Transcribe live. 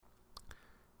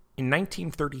In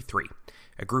 1933,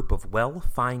 a group of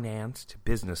well-financed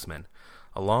businessmen,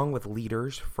 along with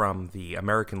leaders from the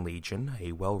American Legion,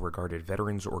 a well-regarded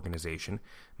veterans organization,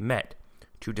 met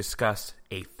to discuss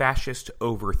a fascist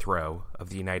overthrow of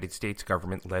the United States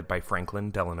government led by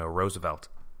Franklin Delano Roosevelt.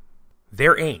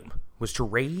 Their aim was to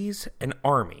raise an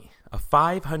army of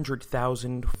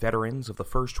 500,000 veterans of the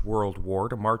First World War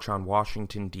to march on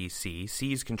Washington, D.C.,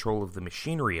 seize control of the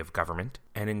machinery of government,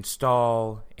 and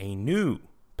install a new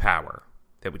power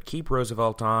that would keep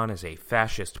Roosevelt on as a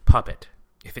fascist puppet.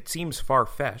 If it seems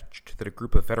far-fetched that a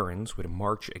group of veterans would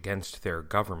march against their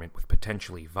government with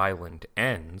potentially violent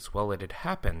ends, well, it had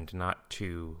happened not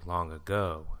too long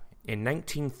ago. In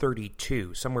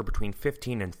 1932, somewhere between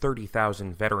 15 and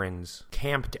 30,000 veterans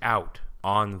camped out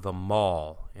on the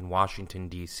Mall in Washington,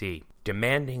 D.C.,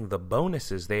 demanding the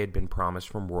bonuses they had been promised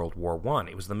from World War I.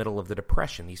 It was the middle of the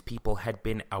Depression. These people had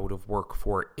been out of work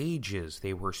for ages.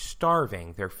 They were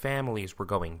starving. Their families were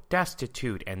going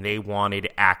destitute, and they wanted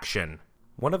action.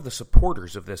 One of the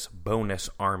supporters of this bonus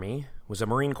army was a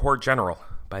Marine Corps general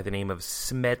by the name of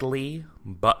Smedley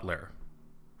Butler.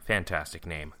 Fantastic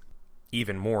name.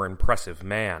 Even more impressive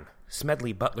man.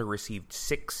 Smedley Butler received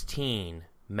 16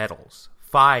 medals,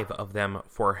 5 of them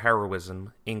for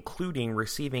heroism, including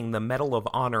receiving the Medal of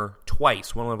Honor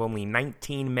twice, one of only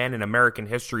 19 men in American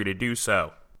history to do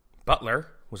so. Butler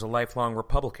was a lifelong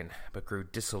Republican, but grew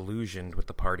disillusioned with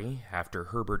the party after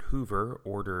Herbert Hoover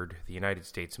ordered the United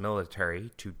States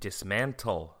military to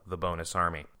dismantle the bonus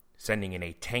army, sending in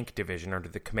a tank division under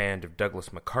the command of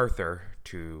Douglas MacArthur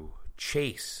to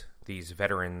chase these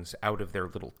veterans out of their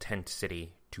little tent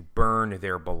city, to burn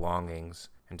their belongings,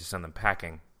 and to send them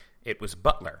packing. It was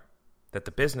Butler that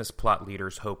the business plot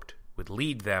leaders hoped would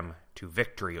lead them to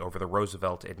victory over the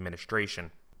Roosevelt administration.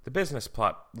 The business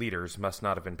plot leaders must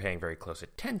not have been paying very close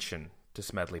attention to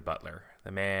Smedley Butler.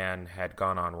 The man had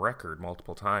gone on record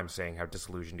multiple times saying how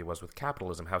disillusioned he was with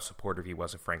capitalism, how supportive he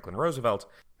was of Franklin Roosevelt.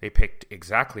 They picked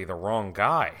exactly the wrong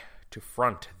guy to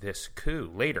front this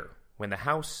coup. Later, when the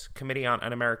House Committee on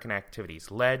Un-American Activities,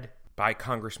 led by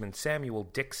Congressman Samuel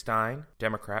Dickstein,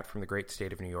 Democrat from the great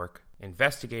state of New York,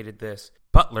 investigated this,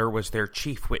 Butler was their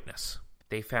chief witness.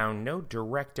 They found no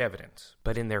direct evidence,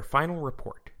 but in their final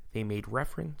report, they made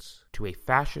reference to a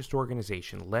fascist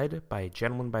organization led by a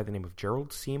gentleman by the name of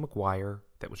Gerald C. McGuire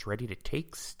that was ready to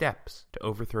take steps to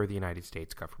overthrow the United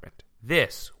States government.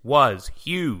 This was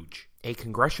huge. A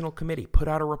congressional committee put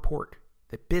out a report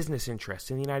that business interests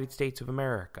in the United States of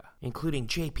America, including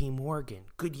J.P. Morgan,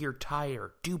 Goodyear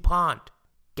Tire, DuPont,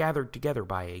 gathered together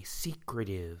by a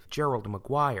secretive Gerald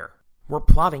McGuire, were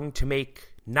plotting to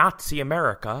make Nazi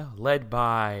America led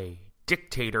by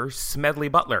dictator Smedley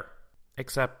Butler.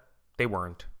 Except they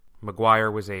weren't.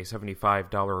 McGuire was a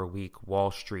 $75 a week Wall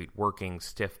Street working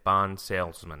stiff bond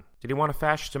salesman. Did he want a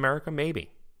fascist America? Maybe.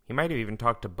 He might have even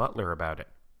talked to Butler about it.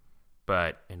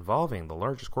 But involving the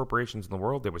largest corporations in the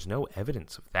world, there was no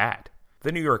evidence of that.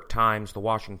 The New York Times, the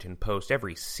Washington Post,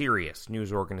 every serious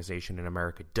news organization in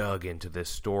America dug into this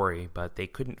story, but they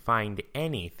couldn't find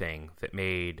anything that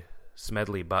made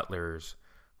Smedley Butler's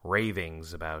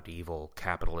ravings about evil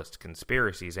capitalist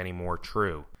conspiracies any more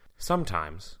true.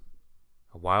 Sometimes,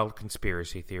 a wild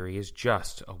conspiracy theory is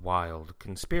just a wild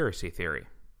conspiracy theory.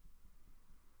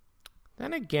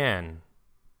 Then again,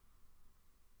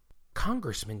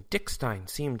 Congressman Dickstein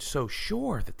seemed so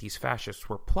sure that these fascists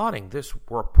were plotting. This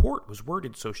report was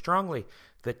worded so strongly.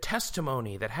 The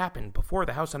testimony that happened before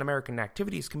the House Un-American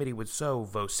Activities Committee was so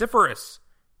vociferous.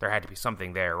 There had to be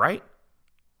something there, right?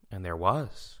 And there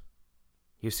was.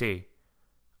 You see,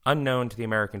 unknown to the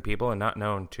American people and not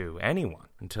known to anyone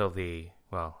until the,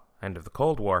 end of the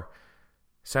Cold War,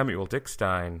 Samuel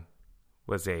Dickstein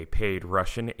was a paid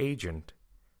Russian agent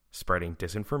spreading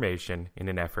disinformation in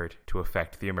an effort to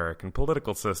affect the American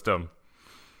political system.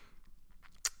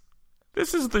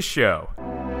 This is the show.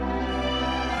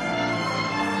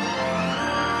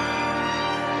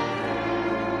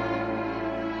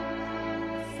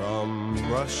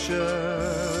 From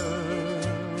Russia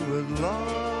with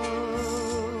love.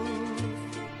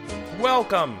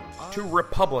 Welcome to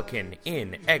Republican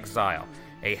in Exile,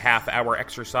 a half-hour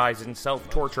exercise in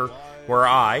self-torture where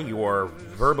I, your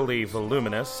verbally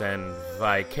voluminous and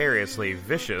vicariously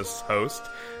vicious host,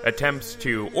 attempts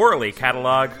to orally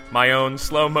catalog my own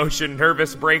slow-motion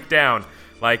nervous breakdown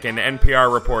like an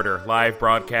NPR reporter live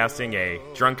broadcasting a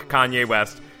drunk Kanye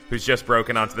West who's just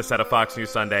broken onto the set of Fox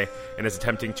News Sunday and is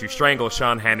attempting to strangle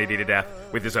Sean Hannity to death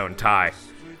with his own tie.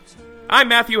 I'm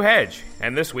Matthew Hedge,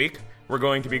 and this week we're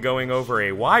going to be going over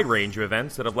a wide range of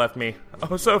events that have left me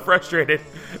oh so frustrated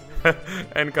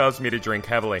and caused me to drink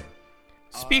heavily.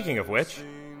 Speaking of which,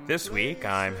 This week,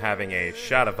 I'm having a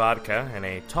shot of vodka and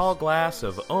a tall glass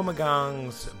of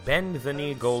Omegang's Bend the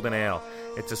Knee Golden Ale.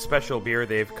 It's a special beer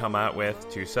they've come out with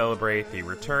to celebrate the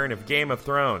return of Game of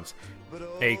Thrones,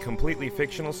 a completely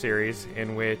fictional series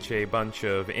in which a bunch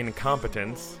of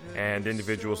incompetents and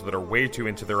individuals that are way too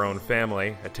into their own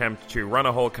family attempt to run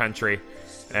a whole country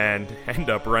and end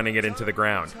up running it into the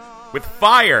ground. With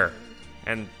fire!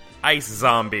 And ice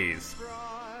zombies.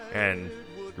 And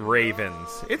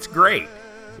ravens. It's great.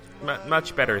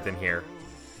 Much better than here.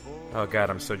 Oh god,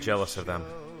 I'm so jealous of them.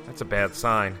 That's a bad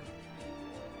sign.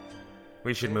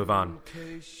 We should move on.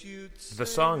 The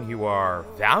song you are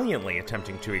valiantly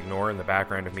attempting to ignore in the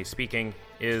background of me speaking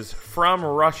is From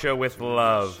Russia with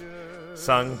Love,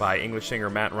 sung by English singer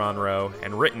Matt Ronroe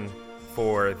and written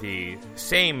for the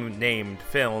same named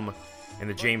film in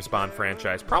the James Bond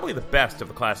franchise. Probably the best of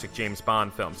the classic James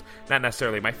Bond films. Not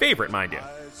necessarily my favorite, mind you,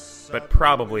 but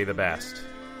probably the best.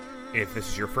 If this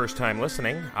is your first time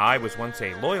listening, I was once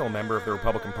a loyal member of the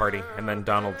Republican Party, and then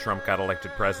Donald Trump got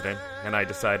elected president, and I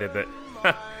decided that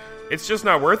it's just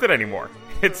not worth it anymore.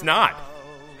 It's not.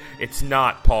 It's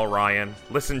not, Paul Ryan.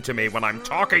 Listen to me when I'm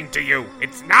talking to you.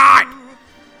 It's not!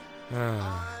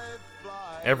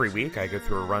 Every week, I go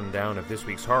through a rundown of this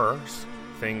week's horrors,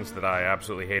 things that I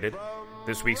absolutely hated,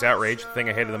 this week's outrage, the thing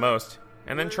I hated the most,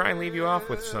 and then try and leave you off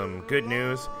with some good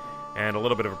news and a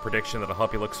little bit of a prediction that'll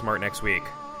help you look smart next week.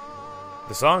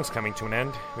 The song's coming to an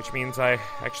end, which means I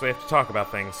actually have to talk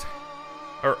about things.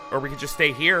 Or we could just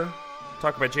stay here,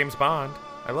 talk about James Bond.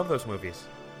 I love those movies.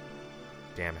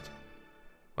 Damn it.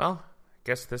 Well, I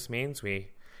guess this means we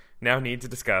now need to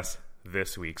discuss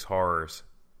this week's horrors.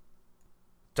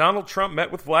 Donald Trump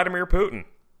met with Vladimir Putin.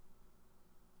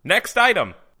 Next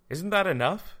item! Isn't that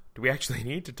enough? Do we actually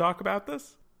need to talk about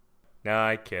this? No,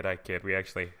 I kid. We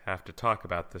actually have to talk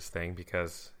about this thing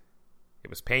because it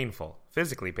was painful,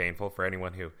 physically painful for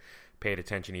anyone who paid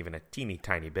attention even a teeny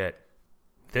tiny bit.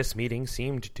 This meeting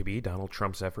seemed to be Donald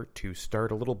Trump's effort to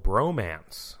start a little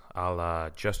bromance, a la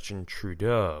Justin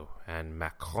Trudeau and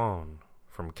Macron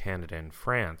from Canada and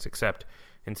France, except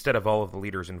instead of all of the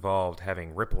leaders involved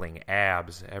having rippling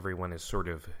abs, everyone is sort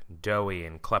of doughy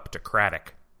and kleptocratic.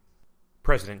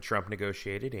 President Trump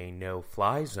negotiated a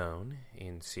no-fly zone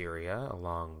in Syria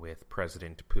along with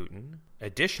President Putin.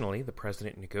 Additionally, the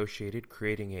president negotiated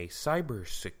creating a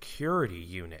cybersecurity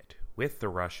unit with the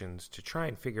Russians to try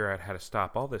and figure out how to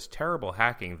stop all this terrible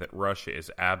hacking that Russia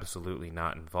is absolutely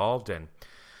not involved in.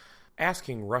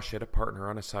 Asking Russia to partner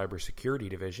on a cybersecurity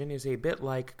division is a bit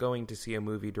like going to see a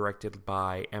movie directed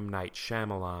by M. Night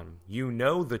Shyamalan. You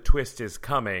know the twist is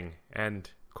coming, and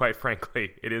quite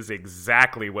frankly, it is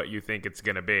exactly what you think it's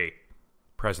going to be.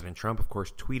 President Trump, of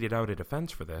course, tweeted out a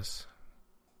defense for this.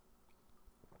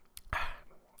 I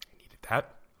needed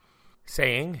that.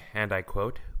 Saying, and I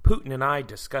quote, "Putin and I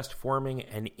discussed forming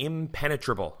an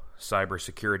impenetrable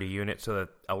cybersecurity unit so that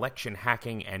election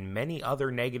hacking and many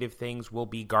other negative things will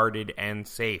be guarded and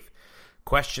safe.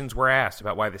 Questions were asked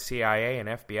about why the CIA and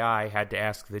FBI had to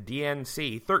ask the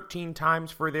DNC 13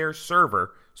 times for their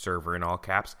server in all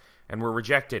caps, and were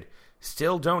rejected.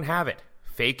 Still don't have it.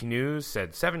 Fake news,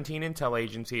 said 17 intel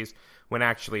agencies, when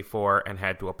actually 4, and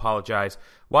had to apologize.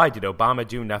 Why did Obama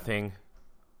do nothing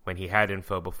when he had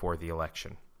info before the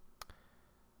election?"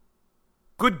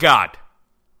 Good God!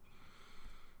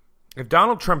 If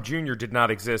Donald Trump Jr. did not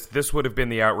exist, this would have been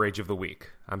the outrage of the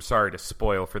week. I'm sorry to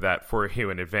spoil for that for you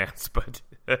in advance, but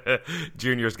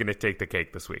Jr. is going to take the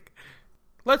cake this week.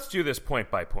 Let's do this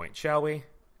point by point, shall we?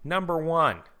 Number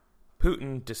 1,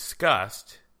 Putin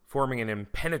discussed forming an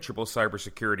impenetrable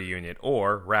cybersecurity unit,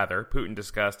 or, rather, Putin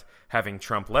discussed having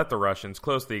Trump let the Russians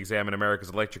closely examine America's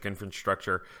electric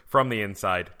infrastructure from the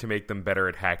inside to make them better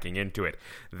at hacking into it.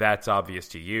 That's obvious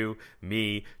to you,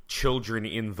 me, children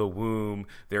in the womb.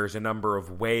 There's a number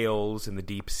of whales in the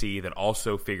deep sea that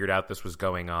also figured out this was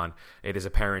going on. It is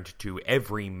apparent to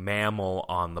every mammal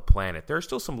on the planet. There are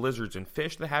still some lizards and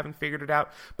fish that haven't figured it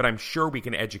out, but I'm sure we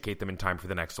can educate them in time for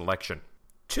the next election.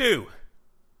 2.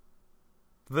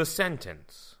 The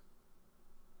sentence,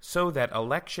 so that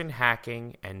election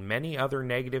hacking and many other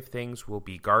negative things will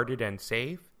be guarded and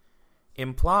safe,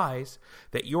 implies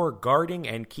that you're guarding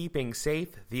and keeping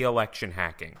safe the election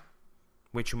hacking,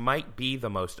 which might be the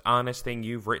most honest thing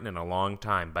you've written in a long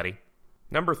time, buddy.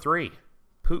 Number 3,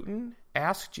 Putin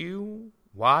asked you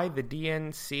why the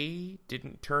DNC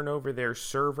didn't turn over their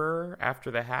server after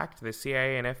the hack to the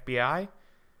CIA and FBI.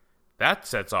 That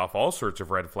sets off all sorts of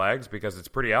red flags because it's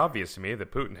pretty obvious to me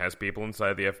that Putin has people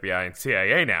inside the FBI and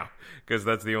CIA now, because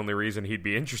that's the only reason he'd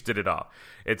be interested at all.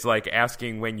 It's like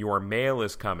asking when your mail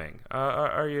is coming.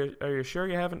 Are you sure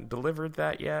you haven't delivered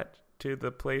that yet to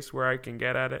the place where I can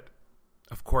get at it?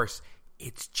 Of course,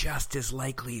 it's just as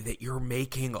likely that you're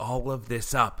making all of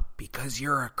this up because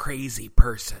you're a crazy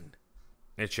person.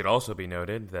 It should also be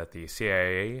noted that the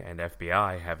CIA and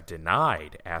FBI have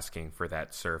denied asking for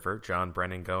that server, John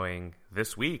Brennan going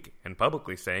this week and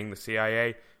publicly saying the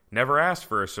CIA never asked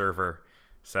for a server.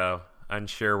 So,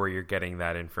 unsure where you're getting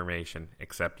that information,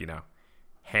 except,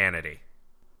 Hannity.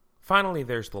 Finally,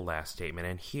 there's the last statement,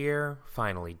 and here,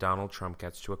 finally, Donald Trump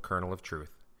gets to a kernel of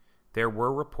truth. There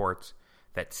were reports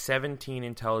that 17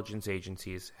 intelligence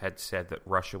agencies had said that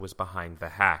Russia was behind the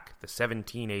hack. The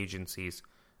 17 agencies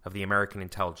of the American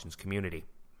intelligence community.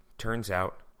 Turns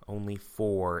out, only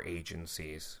 4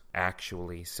 agencies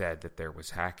actually said that there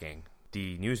was hacking.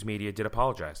 The news media did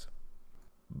apologize.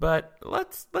 But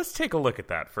let's take a look at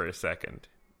that for a second.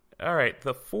 All right,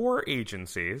 the 4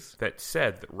 agencies that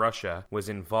said that Russia was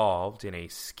involved in a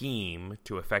scheme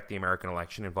to affect the American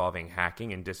election involving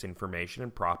hacking and disinformation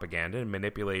and propaganda and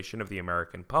manipulation of the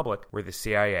American public were the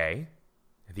CIA,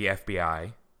 the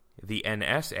FBI, the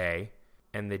NSA,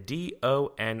 and the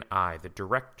DONI, the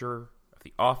Director of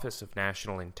the Office of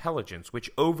National Intelligence, which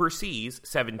oversees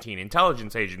 17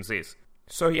 intelligence agencies.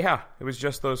 So yeah, it was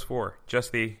just those 4,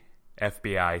 just the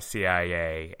FBI,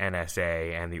 CIA,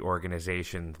 NSA, and the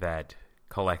organization that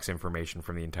collects information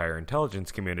from the entire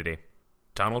intelligence community.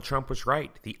 Donald Trump was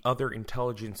right. The other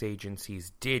intelligence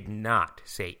agencies did not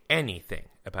say anything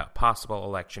about possible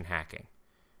election hacking.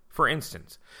 For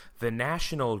instance, the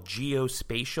National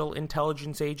Geospatial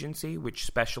Intelligence Agency, which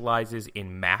specializes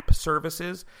in map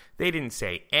services, they didn't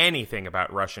say anything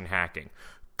about Russian hacking.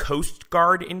 Coast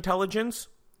Guard Intelligence?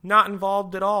 Not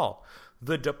involved at all.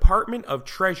 The Department of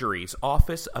Treasury's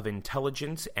Office of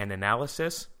Intelligence and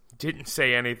Analysis didn't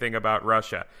say anything about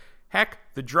Russia. Heck,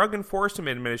 the Drug Enforcement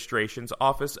Administration's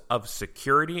Office of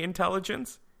Security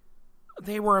Intelligence?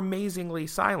 They were amazingly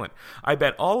silent. I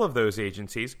bet all of those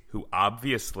agencies, who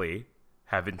obviously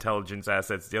have intelligence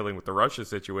assets dealing with the Russia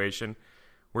situation,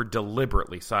 were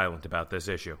deliberately silent about this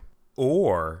issue.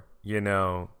 Or,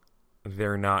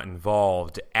 they're not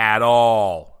involved at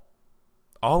all.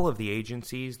 All of the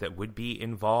agencies that would be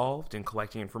involved in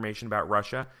collecting information about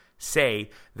Russia say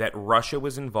that Russia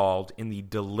was involved in the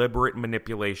deliberate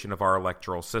manipulation of our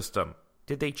electoral system.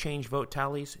 Did they change vote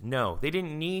tallies? No, they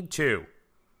didn't need to.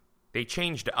 They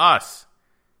changed us.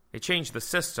 They changed the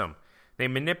system. They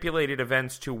manipulated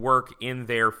events to work in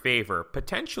their favor,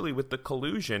 potentially with the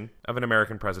collusion of an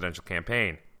American presidential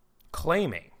campaign.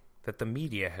 Claiming that the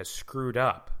media has screwed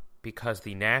up because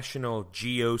the National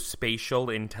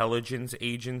Geospatial Intelligence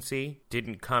Agency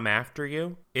didn't come after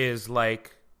you is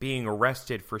like being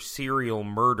arrested for serial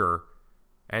murder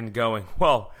and going,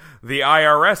 well, the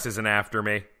IRS isn't after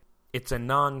me. It's a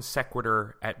non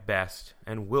sequitur at best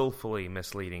and willfully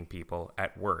misleading people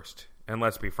at worst. And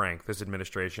let's be frank, this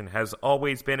administration has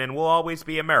always been and will always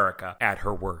be America at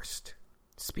her worst.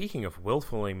 Speaking of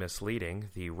willfully misleading,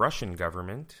 the Russian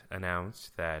government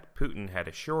announced that Putin had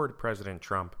assured President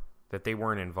Trump that they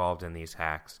weren't involved in these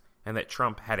hacks, and that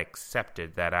Trump had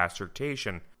accepted that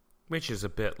assertion, which is a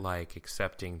bit like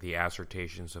accepting the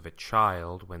assertions of a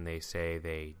child when they say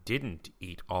they didn't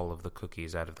eat all of the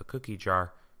cookies out of the cookie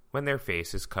jar when their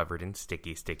face is covered in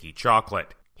sticky, sticky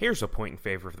chocolate. Here's a point in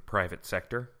favor of the private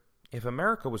sector. If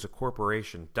America was a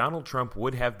corporation, Donald Trump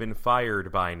would have been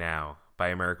fired by now by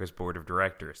America's board of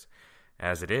directors.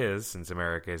 As it is, since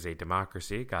America is a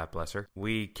democracy, God bless her,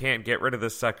 we can't get rid of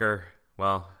this sucker,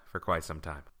 well, for quite some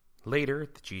time. Later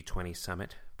at the G20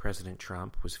 summit, President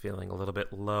Trump was feeling a little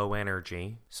bit low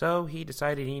energy, so he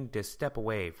decided he needed to step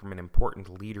away from an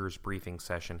important leaders briefing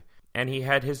session, and he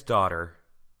had his daughter,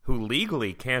 who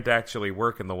legally can't actually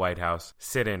work in the White House,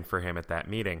 sit in for him at that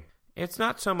meeting. It's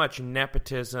not so much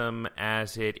nepotism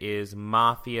as it is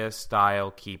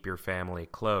mafia-style keep your family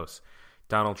close.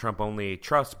 Donald Trump only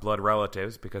trusts blood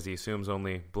relatives because he assumes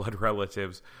only blood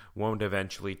relatives won't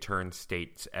eventually turn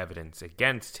state's evidence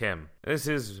against him. This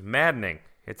is maddening.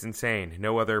 It's insane.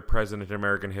 No other president in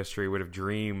American history would have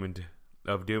dreamed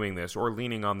of doing this or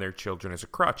leaning on their children as a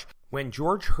crutch. When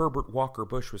George Herbert Walker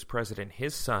Bush was president,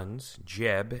 his sons,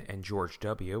 Jeb and George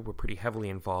W., were pretty heavily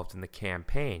involved in the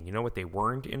campaign. You know what they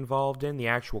weren't involved in? The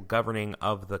actual governing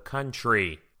of the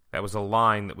country. That was a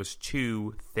line that was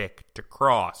too thick to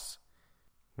cross.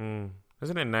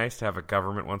 Isn't it nice to have a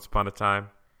government once upon a time?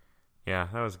 Yeah,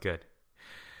 that was good.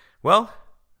 Well,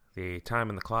 the time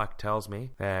on the clock tells me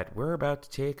that we're about to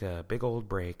take a big old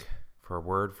break for a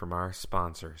word from our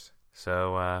sponsors.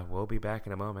 So we'll be back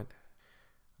in a moment.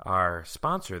 Our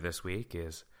sponsor this week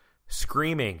is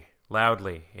screaming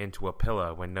loudly into a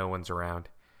pillow when no one's around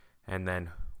and then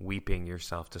weeping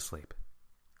yourself to sleep.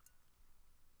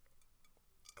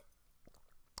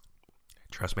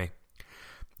 Trust me,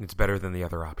 It's better than the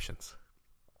other options.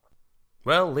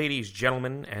 Well, ladies,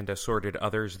 gentlemen, and assorted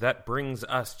others, that brings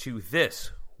us to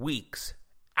this week's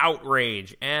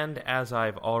outrage. And as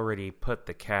I've already put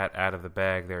the cat out of the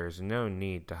bag, there is no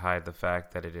need to hide the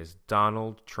fact that it is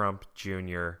Donald Trump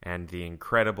Jr. and the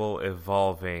incredible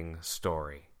evolving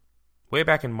story. Way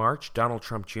back in March, Donald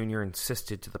Trump Jr.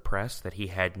 insisted to the press that he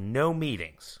had no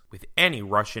meetings with any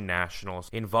Russian nationals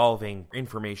involving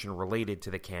information related to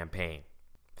the campaign.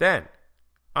 Then,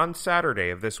 on Saturday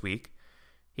of this week,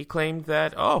 he claimed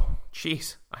that, I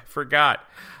forgot.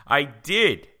 I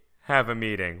did have a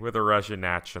meeting with a Russian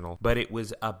national, but it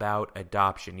was about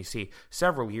adoption. You see,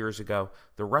 several years ago,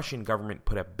 the Russian government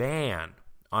put a ban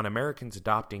on Americans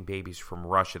adopting babies from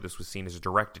Russia. This was seen as a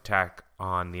direct attack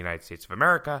on the United States of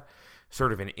America,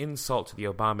 sort of an insult to the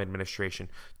Obama administration.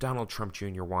 Donald Trump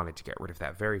Jr. wanted to get rid of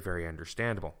that. Very, very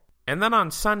understandable. And then on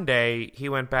Sunday, he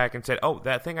went back and said,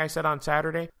 that thing I said on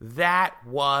Saturday, that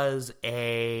was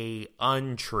a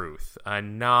untruth, a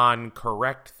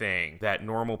non-correct thing that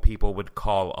normal people would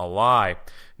call a lie.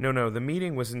 No, the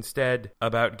meeting was instead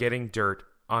about getting dirt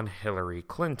on Hillary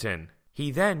Clinton. He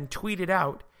then tweeted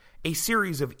out a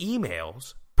series of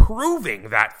emails proving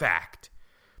that fact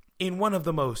in one of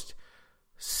the most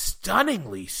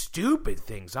stunningly stupid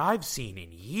things I've seen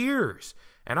in years.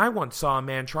 And I once saw a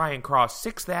man try and cross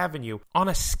 6th Avenue on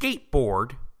a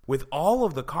skateboard with all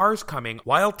of the cars coming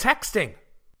while texting.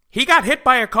 He got hit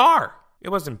by a car. It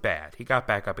wasn't bad. He got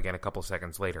back up again a couple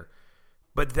seconds later.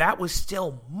 But that was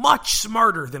still much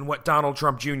smarter than what Donald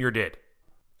Trump Jr. did.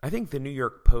 I think the New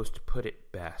York Post put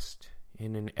it best.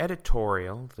 In an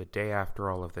editorial the day after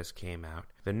all of this came out,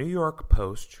 the New York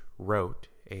Post wrote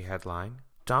a headline,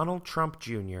 "Donald Trump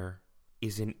Jr.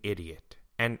 is an idiot."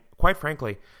 And quite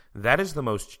frankly, that is the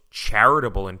most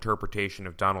charitable interpretation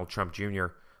of Donald Trump Jr.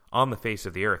 on the face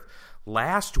of the earth.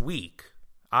 Last week,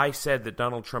 I said that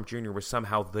Donald Trump Jr. was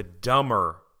somehow the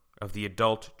dumber of the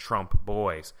adult Trump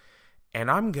boys.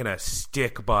 And I'm going to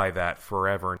stick by that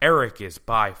forever. Eric is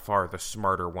by far the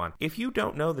smarter one. If you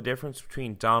don't know the difference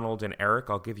between Donald and Eric,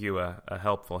 I'll give you a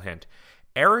helpful hint.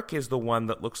 Eric is the one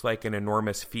that looks like an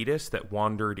enormous fetus that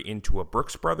wandered into a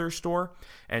Brooks Brothers store,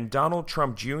 and Donald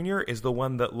Trump Jr. is the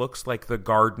one that looks like the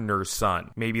gardener's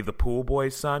son, maybe the pool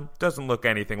boy's son. Doesn't look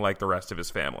anything like the rest of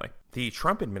his family. The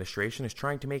Trump administration is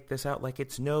trying to make this out like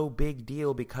it's no big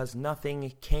deal because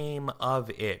nothing came of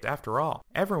it. After all,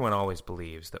 everyone always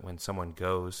believes that when someone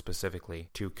goes specifically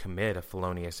to commit a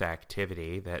felonious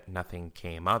activity that nothing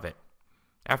came of it.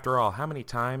 After all, how many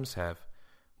times have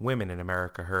women in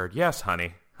America heard, "Yes,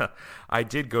 honey, I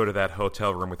did go to that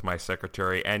hotel room with my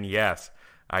secretary, and yes,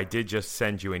 I did just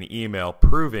send you an email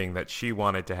proving that she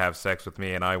wanted to have sex with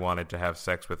me and I wanted to have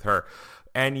sex with her.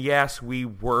 And yes, we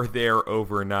were there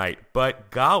overnight,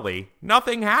 but golly,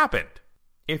 nothing happened."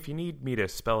 If you need me to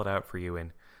spell it out for you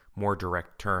in more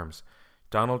direct terms,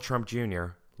 Donald Trump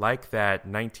Jr., like that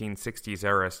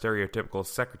 1960s-era stereotypical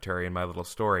secretary in my little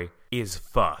story, is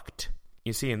fucked.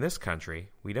 You see, in this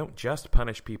country, we don't just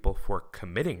punish people for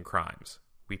committing crimes.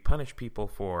 We punish people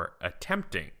for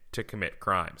attempting to commit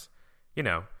crimes. You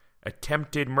know,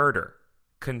 attempted murder,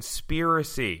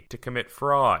 conspiracy to commit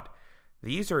fraud.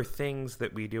 These are things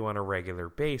that we do on a regular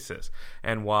basis.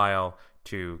 And while,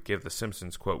 to give the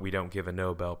Simpsons quote, we don't give a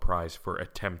Nobel Prize for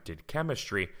attempted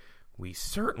chemistry, we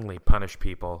certainly punish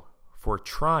people for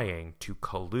trying to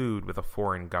collude with a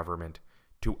foreign government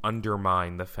to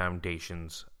undermine the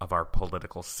foundations of our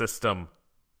political system.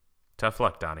 Tough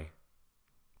luck, Donnie.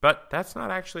 But that's not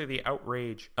actually the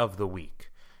outrage of the week.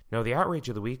 No, the outrage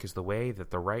of the week is the way that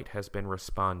the right has been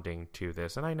responding to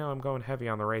this. And I know I'm going heavy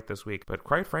on the right this week, but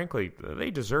quite frankly,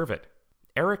 they deserve it.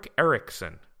 Eric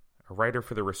Erickson, a writer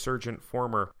for the Resurgent,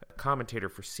 former commentator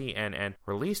for CNN,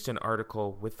 released an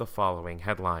article with the following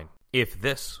headline: "If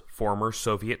this former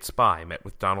Soviet spy met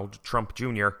with Donald Trump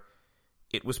Jr.,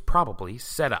 it was probably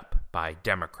set up by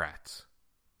Democrats."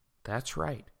 That's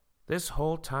right. This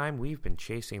whole time we've been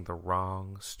chasing the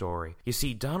wrong story. You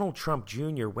see, Donald Trump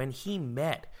Jr., when he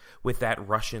met with that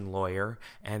Russian lawyer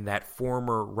and that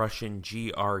former Russian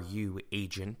GRU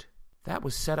agent, that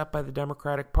was set up by the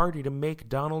Democratic Party to make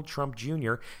Donald Trump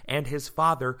Jr. and his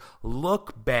father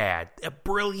look bad. A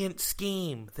brilliant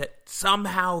scheme that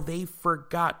somehow they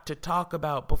forgot to talk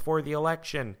about before the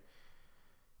election.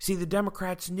 See, the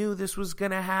Democrats knew this was going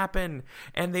to happen,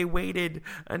 and they waited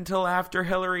until after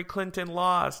Hillary Clinton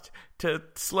lost to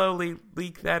slowly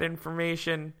leak that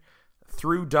information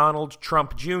through Donald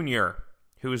Trump Jr.,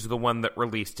 who is the one that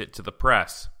released it to the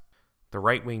press. The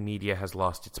right-wing media has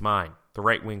lost its mind. The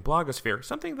right-wing blogosphere,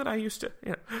 something that I used to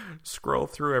scroll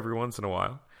through every once in a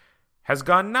while, has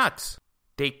gone nuts.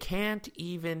 They can't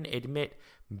even admit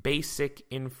basic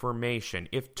information.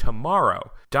 If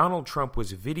tomorrow Donald Trump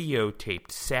was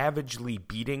videotaped savagely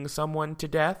beating someone to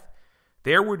death,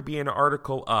 there would be an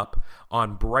article up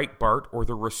on Breitbart or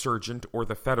The Resurgent or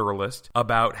The Federalist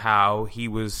about how he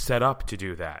was set up to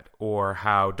do that, or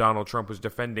how Donald Trump was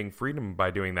defending freedom by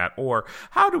doing that, or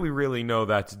how do we really know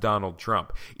that's Donald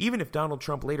Trump? Even if Donald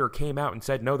Trump later came out and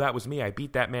said, no, that was me, I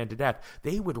beat that man to death,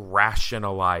 they would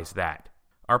rationalize that.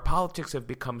 Our politics have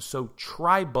become so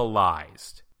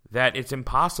tribalized that it's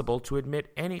impossible to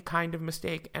admit any kind of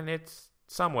mistake, and it's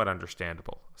somewhat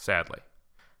understandable, sadly.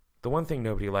 The one thing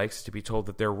nobody likes is to be told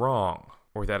that they're wrong,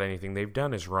 or that anything they've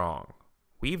done is wrong.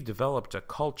 We've developed a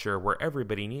culture where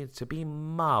everybody needs to be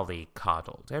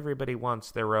mollycoddled. Everybody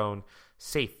wants their own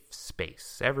safe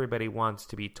space. Everybody wants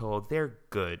to be told they're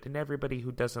good, and everybody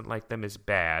who doesn't like them is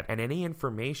bad. And any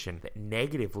information that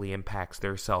negatively impacts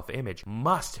their self-image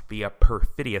must be a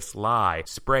perfidious lie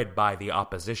spread by the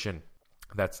opposition.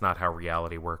 That's not how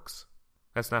reality works.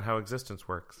 That's not how existence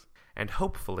works. And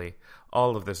hopefully,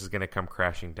 all of this is going to come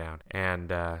crashing down. And,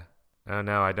 oh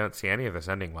no, I don't see any of this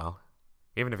ending well.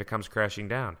 Even if it comes crashing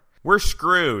down. We're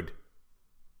screwed.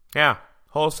 Yeah,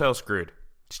 wholesale screwed.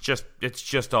 It's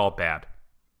just all bad.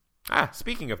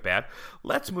 Speaking of bad,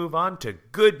 let's move on to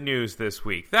good news this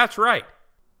week. That's right.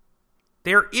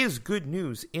 There is good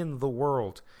news in the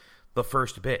world. The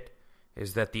first bit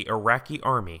is that the Iraqi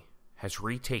army has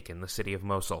retaken the city of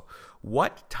Mosul.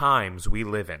 What times we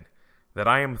live in that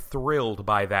I am thrilled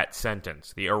by that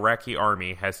sentence. The Iraqi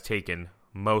army has taken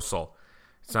Mosul.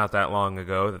 It's not that long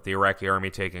ago that the Iraqi army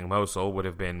taking Mosul would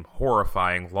have been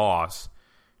horrifying loss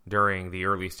during the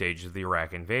early stages of the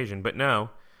Iraq invasion. But no,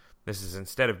 this is,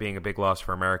 instead of being a big loss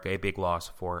for America, a big loss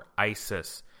for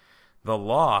ISIS. The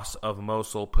loss of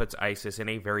Mosul puts ISIS in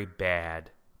a very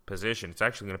bad position. It's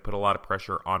actually going to put a lot of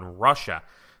pressure on Russia.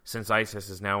 Since ISIS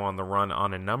is now on the run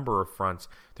on a number of fronts,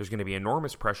 there's going to be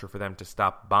enormous pressure for them to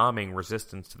stop bombing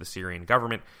resistance to the Syrian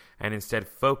government and instead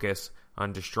focus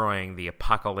on destroying the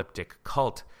apocalyptic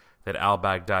cult that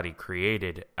al-Baghdadi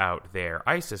created out there.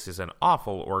 ISIS is an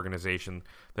awful organization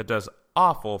that does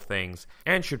awful things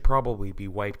and should probably be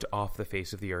wiped off the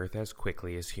face of the earth as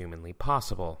quickly as humanly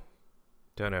possible.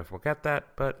 Don't know if we'll get that,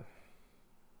 but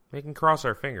we can cross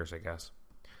our fingers, I guess.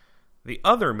 The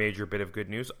other major bit of good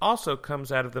news also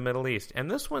comes out of the Middle East, and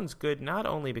this one's good not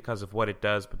only because of what it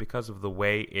does, but because of the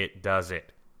way it does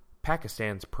it.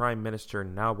 Pakistan's Prime Minister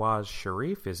Nawaz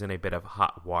Sharif is in a bit of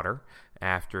hot water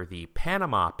after the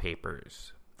Panama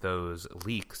Papers, those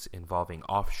leaks involving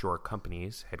offshore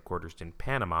companies headquartered in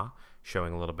Panama,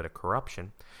 showing a little bit of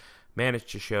corruption, managed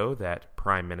to show that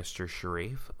Prime Minister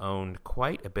Sharif owned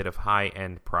quite a bit of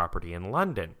high-end property in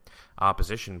London.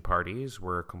 Opposition parties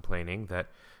were complaining that,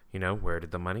 where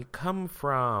did the money come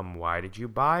from? Why did you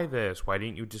buy this? Why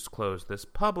didn't you disclose this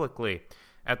publicly?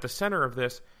 At the center of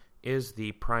this is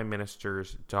the Prime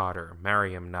Minister's daughter,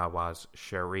 Maryam Nawaz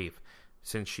Sharif.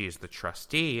 Since she is the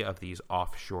trustee of these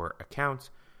offshore accounts,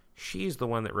 she's the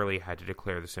one that really had to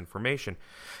declare this information.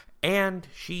 And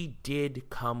she did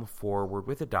come forward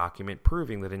with a document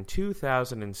proving that in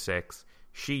 2006,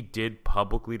 she did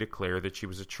publicly declare that she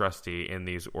was a trustee in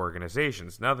these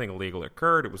organizations. Nothing illegal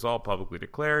occurred. It was all publicly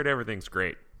declared. Everything's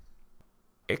great.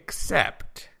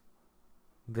 Except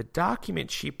the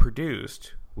document she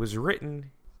produced was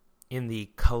written in the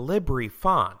Calibri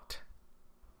font,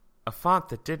 a font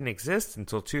that didn't exist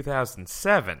until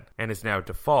 2007 and is now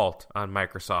default on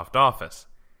Microsoft Office.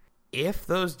 If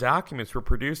those documents were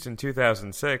produced in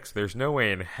 2006, there's no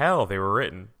way in hell they were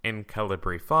written in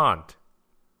Calibri font.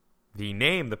 The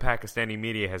name the Pakistani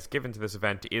media has given to this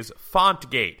event is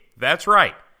Fontgate. That's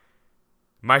right.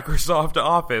 Microsoft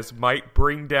Office might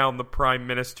bring down the Prime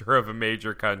Minister of a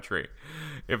major country.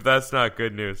 If that's not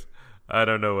good news, I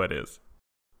don't know what is.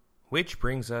 Which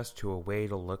brings us to a way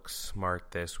to look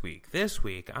smart this week. This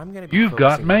week, I'm going to be You've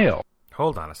got mail.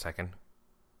 Hold on a second.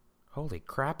 Holy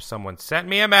crap, someone sent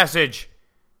me a message.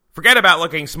 Forget about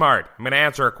looking smart. I'm going to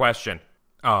answer a question.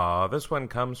 Aw, this one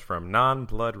comes from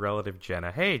non-blood relative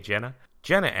Jenna. Hey, Jenna.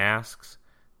 Jenna asks,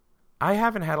 I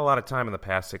haven't had a lot of time in the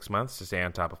past 6 months to stay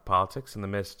on top of politics in the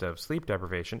midst of sleep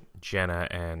deprivation. Jenna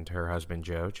and her husband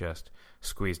Joe just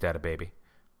squeezed out a baby.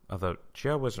 Although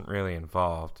Joe wasn't really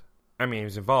involved. I mean, he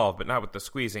was involved, but not with the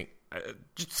squeezing.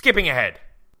 Just skipping ahead.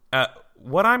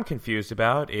 What I'm confused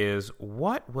about is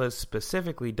what was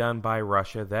specifically done by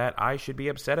Russia that I should be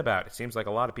upset about. It seems like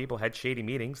a lot of people had shady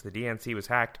meetings, the DNC was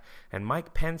hacked, and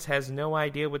Mike Pence has no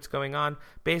idea what's going on.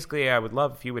 Basically, I would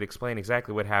love if you would explain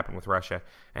exactly what happened with Russia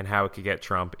and how it could get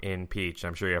Trump impeached.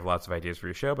 I'm sure you have lots of ideas for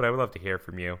your show, but I would love to hear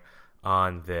from you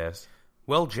on this.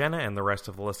 Well, Jenna and the rest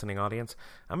of the listening audience,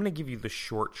 I'm going to give you the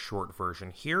short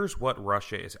version. Here's what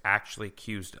Russia is actually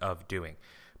accused of doing.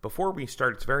 Before we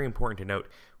start, it's very important to note,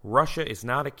 Russia is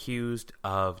not accused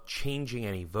of changing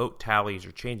any vote tallies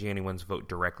or changing anyone's vote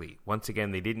directly. Once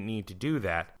again, they didn't need to do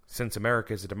that. Since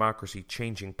America is a democracy,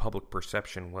 changing public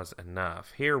perception was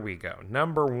enough. Here we go.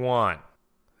 Number 1.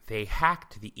 They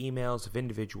hacked the emails of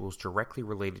individuals directly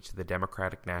related to the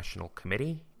Democratic National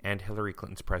Committee and Hillary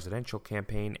Clinton's presidential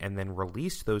campaign, and then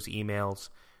released those emails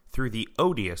through the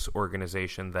odious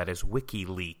organization that is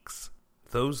WikiLeaks.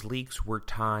 Those leaks were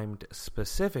timed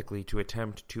specifically to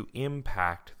attempt to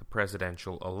impact the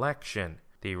presidential election.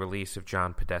 The release of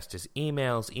John Podesta's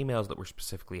emails that were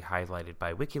specifically highlighted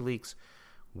by WikiLeaks,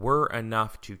 were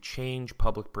enough to change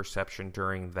public perception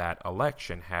during that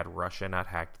election. Had Russia not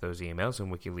hacked those emails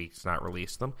and WikiLeaks not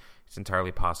released them, it's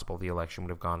entirely possible the election would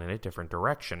have gone in a different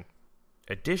direction.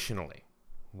 Additionally,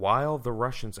 while the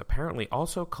Russians apparently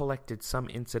also collected some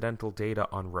incidental data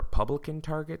on Republican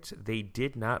targets, they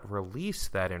did not release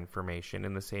that information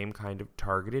in the same kind of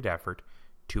targeted effort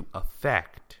to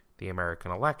affect the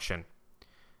American election.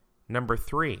 Number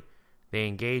 3, they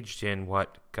engaged in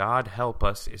what, God help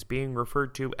us, is being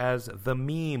referred to as the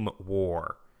meme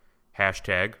war.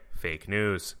 Hashtag fake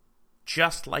news.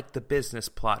 Just like the business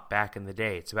plot back in the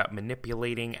day, it's about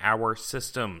manipulating our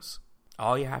systems.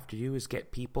 All you have to do is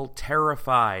get people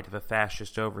terrified of a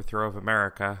fascist overthrow of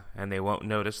America, and they won't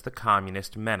notice the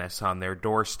communist menace on their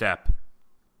doorstep.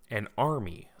 An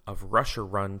army of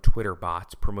Russia-run Twitter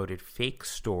bots promoted fake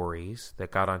stories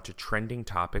that got onto trending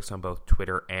topics on both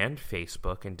Twitter and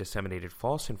Facebook and disseminated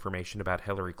false information about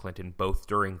Hillary Clinton both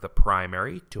during the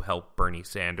primary to help Bernie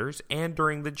Sanders and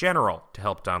during the general to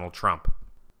help Donald Trump.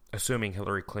 Assuming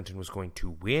Hillary Clinton was going to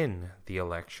win the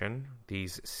election,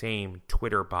 these same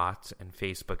Twitter bots and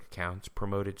Facebook accounts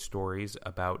promoted stories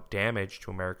about damage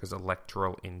to America's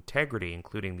electoral integrity,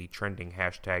 including the trending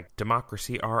hashtag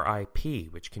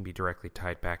DemocracyRIP, which can be directly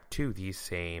tied back to these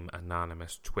same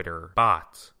anonymous Twitter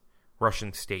bots.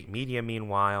 Russian state media,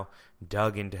 meanwhile,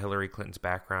 dug into Hillary Clinton's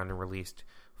background and released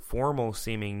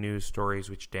formal-seeming news stories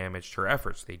which damaged her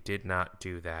efforts. They did not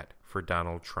do that for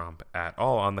Donald Trump at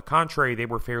all. On the contrary, they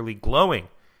were fairly glowing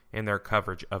in their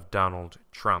coverage of Donald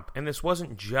Trump. And this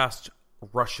wasn't just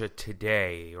Russia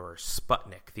Today or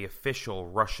Sputnik, the official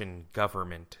Russian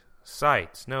government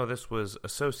sites. No, this was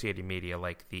associated media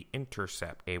like The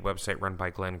Intercept, a website run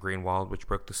by Glenn Greenwald, which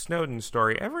broke the Snowden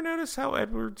story. Ever notice how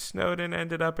Edward Snowden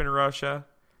ended up in Russia?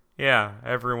 Yeah,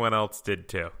 everyone else did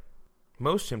too.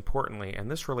 Most importantly,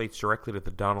 and this relates directly to the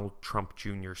Donald Trump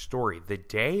Jr. story, the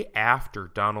day after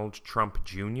Donald Trump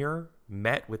Jr.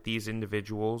 met with these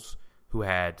individuals who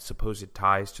had supposed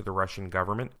ties to the Russian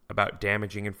government about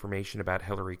damaging information about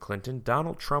Hillary Clinton,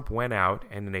 Donald Trump went out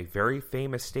and in a very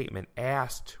famous statement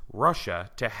asked Russia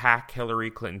to hack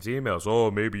Hillary Clinton's emails. Oh,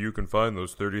 maybe you can find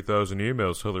those 30,000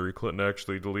 emails Hillary Clinton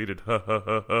actually deleted. Ha ha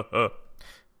ha ha ha.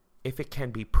 If it can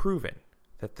be proven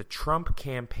that the Trump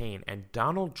campaign and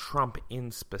Donald Trump in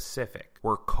specific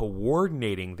were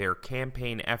coordinating their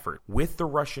campaign effort with the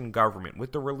Russian government,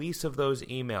 with the release of those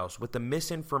emails, with the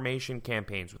misinformation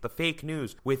campaigns, with the fake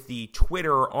news, with the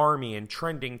Twitter army and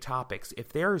trending topics,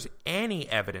 if there's any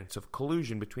evidence of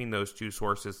collusion between those two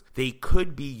sources, they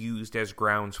could be used as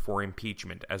grounds for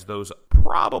impeachment, as those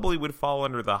probably would fall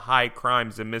under the high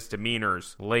crimes and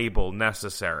misdemeanors label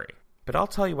necessary. But I'll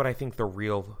tell you what I think the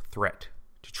real threat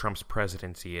to Trump's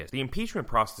presidency is. The impeachment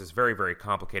process is very, very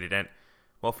complicated, and,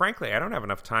 well, frankly, I don't have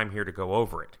enough time here to go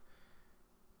over it.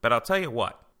 But I'll tell you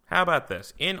what. How about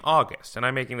this? In August, and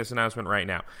I'm making this announcement right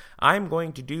now, I'm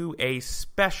going to do a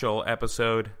special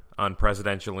episode on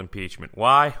presidential impeachment.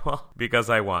 Why? Well, because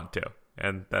I want to.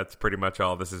 And that's pretty much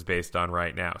all this is based on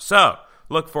right now. So,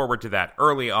 look forward to that.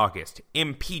 Early August.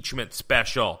 Impeachment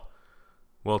special.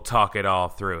 We'll talk it all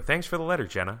through. Thanks for the letter,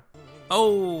 Jenna.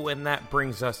 Oh, and that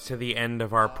brings us to the end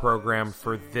of our program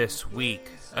for this week.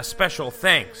 A special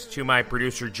thanks to my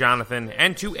producer, Jonathan,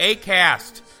 and to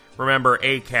Acast. Remember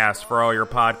Acast for all your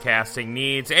podcasting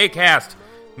needs. Acast,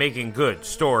 making good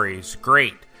stories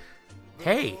great.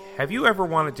 Hey, have you ever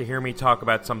wanted to hear me talk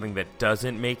about something that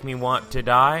doesn't make me want to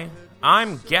die?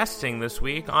 I'm guesting this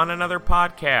week on another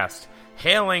podcast,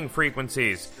 Hailing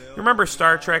Frequencies. Remember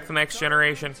Star Trek: The Next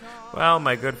Generation? Well,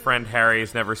 my good friend Harry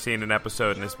has never seen an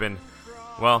episode and has been,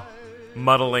 well,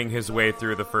 muddling his way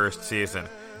through the first season.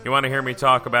 You want to hear me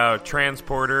talk about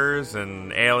transporters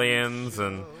and aliens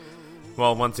and,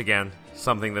 well, once again,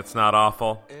 something that's not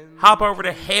awful? Hop over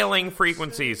to Hailing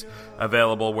Frequencies,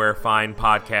 available where fine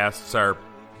podcasts are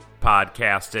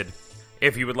podcasted.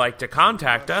 If you would like to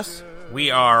contact us, we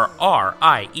are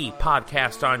RIE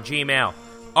Podcast on Gmail.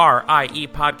 RIE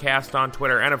Podcast on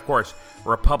Twitter, and of course,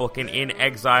 Republican in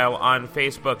Exile on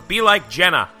Facebook. Be like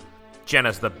Jenna.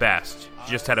 Jenna's the best.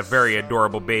 She just had a very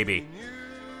adorable baby.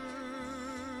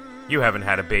 You haven't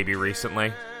had a baby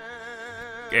recently,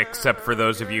 except for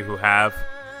those of you who have.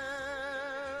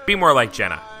 Be more like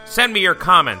Jenna. Send me your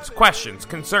comments, questions,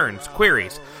 concerns,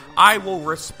 queries. I will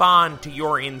respond to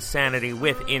your insanity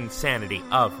with insanity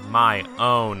of my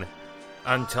own.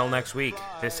 Until next week,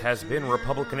 this has been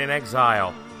Republican in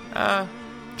Exile.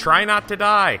 Try not to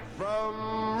die.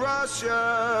 From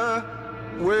Russia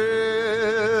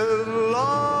with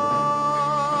love.